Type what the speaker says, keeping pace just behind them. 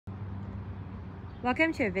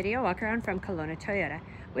Welcome to a video walk around from Kelowna Toyota.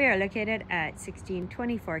 We are located at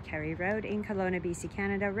 1624 Kerry Road in Kelowna, BC,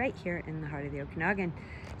 Canada, right here in the heart of the Okanagan.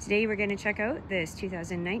 Today we're going to check out this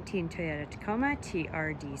 2019 Toyota Tacoma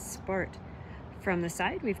TRD Sport. From the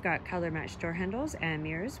side, we've got color matched door handles and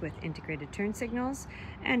mirrors with integrated turn signals,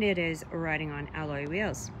 and it is riding on alloy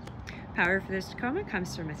wheels. Power for this Tacoma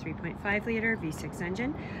comes from a 3.5 liter V6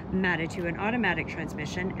 engine, matted to an automatic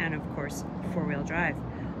transmission, and of course, four-wheel drive.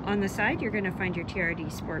 On the side, you're going to find your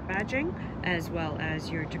TRD Sport badging, as well as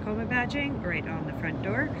your Tacoma badging right on the front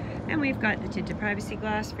door. And we've got the tinted privacy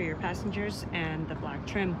glass for your passengers and the black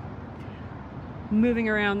trim. Moving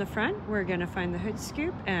around the front, we're going to find the hood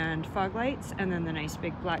scoop and fog lights, and then the nice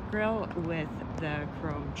big black grille with the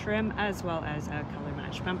chrome trim, as well as a color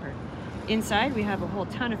matched bumper. Inside, we have a whole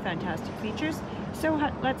ton of fantastic features, so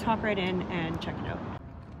let's hop right in and check it out.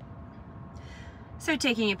 So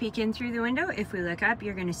taking a peek in through the window, if we look up,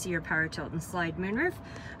 you're going to see your power tilt and slide moonroof.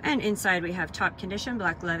 And inside we have top condition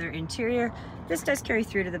black leather interior. This does carry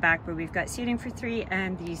through to the back, but we've got seating for three,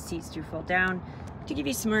 and these seats do fold down to give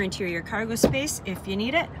you some more interior cargo space if you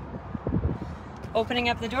need it. Opening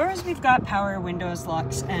up the doors, we've got power windows,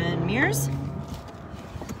 locks, and mirrors.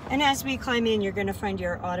 And as we climb in, you're going to find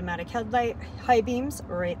your automatic headlight high beams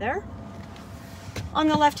right there. On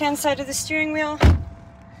the left-hand side of the steering wheel,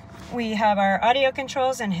 we have our audio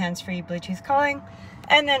controls and hands-free Bluetooth calling.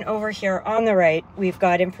 And then over here on the right, we've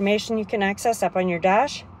got information you can access up on your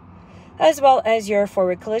dash, as well as your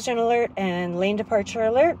forward collision alert and lane departure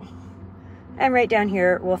alert. And right down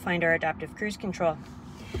here, we'll find our adaptive cruise control.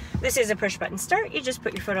 This is a push button start. You just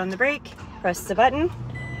put your foot on the brake, press the button,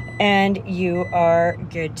 and you are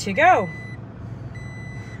good to go.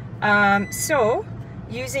 So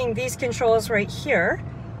using these controls right here,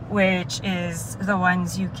 which is the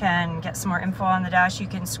ones you can get some more info on the dash, you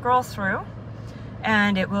can scroll through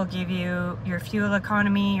and it will give you your fuel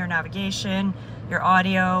economy, your navigation, your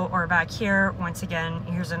audio, or back here, once again,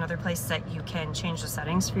 here's another place that you can change the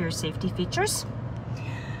settings for your safety features.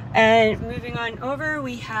 And moving on over,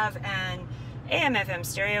 we have an AM/FM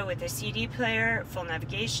stereo with a CD player, full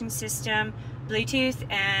navigation system, Bluetooth,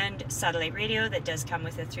 and satellite radio that does come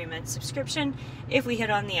with a 3-month subscription. If we hit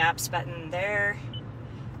on the apps button there,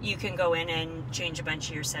 you can go in and change a bunch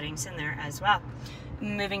of your settings in there as well.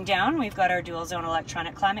 Moving down, we've got our dual zone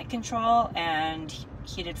electronic climate control and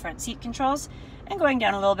heated front seat controls. And going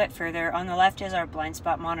down a little bit further, on the left is our blind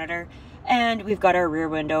spot monitor. And we've got our rear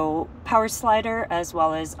window power slider, as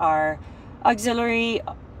well as our auxiliary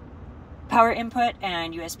power input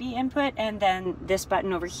and USB input. And then this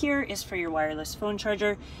button over here is for your wireless phone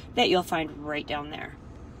charger that you'll find right down there.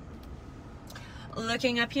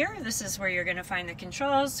 Looking up here, this is where you're going to find the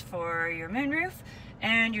controls for your moonroof,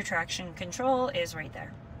 and your traction control is right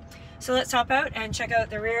there. So let's hop out and check out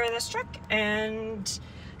the rear of this truck and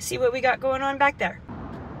see what we got going on back there.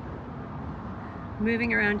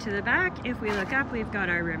 Moving around to the back, if we look up, we've got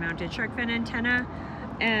our rear mounted shark fin antenna,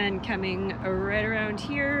 and coming right around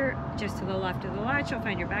here, just to the left of the latch, you'll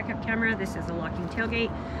find your backup camera. This is a locking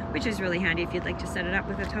tailgate, which is really handy if you'd like to set it up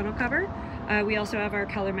with a tonneau cover. We also have our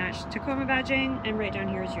color matched Tacoma badging, and right down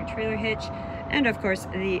here is your trailer hitch, and of course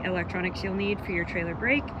the electronics you'll need for your trailer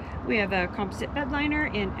brake. We have a composite bed liner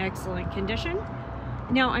in excellent condition.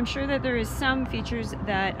 Now, I'm sure that there is some features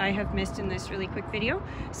that I have missed in this really quick video,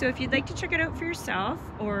 so if you'd like to check it out for yourself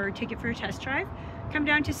or take it for a test drive, come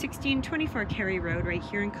down to 1624 Kerry Road right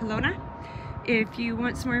here in Kelowna. If you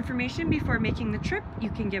want some more information before making the trip, you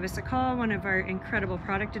can give us a call. One of our incredible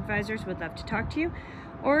product advisors would love to talk to you.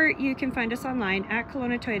 Or you can find us online at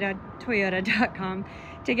KelownaToyota.com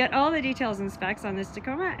to get all the details and specs on this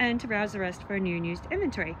Tacoma and to browse the rest of our new and used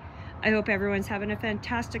inventory. I hope everyone's having a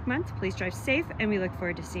fantastic month. Please drive safe, and we look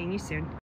forward to seeing you soon.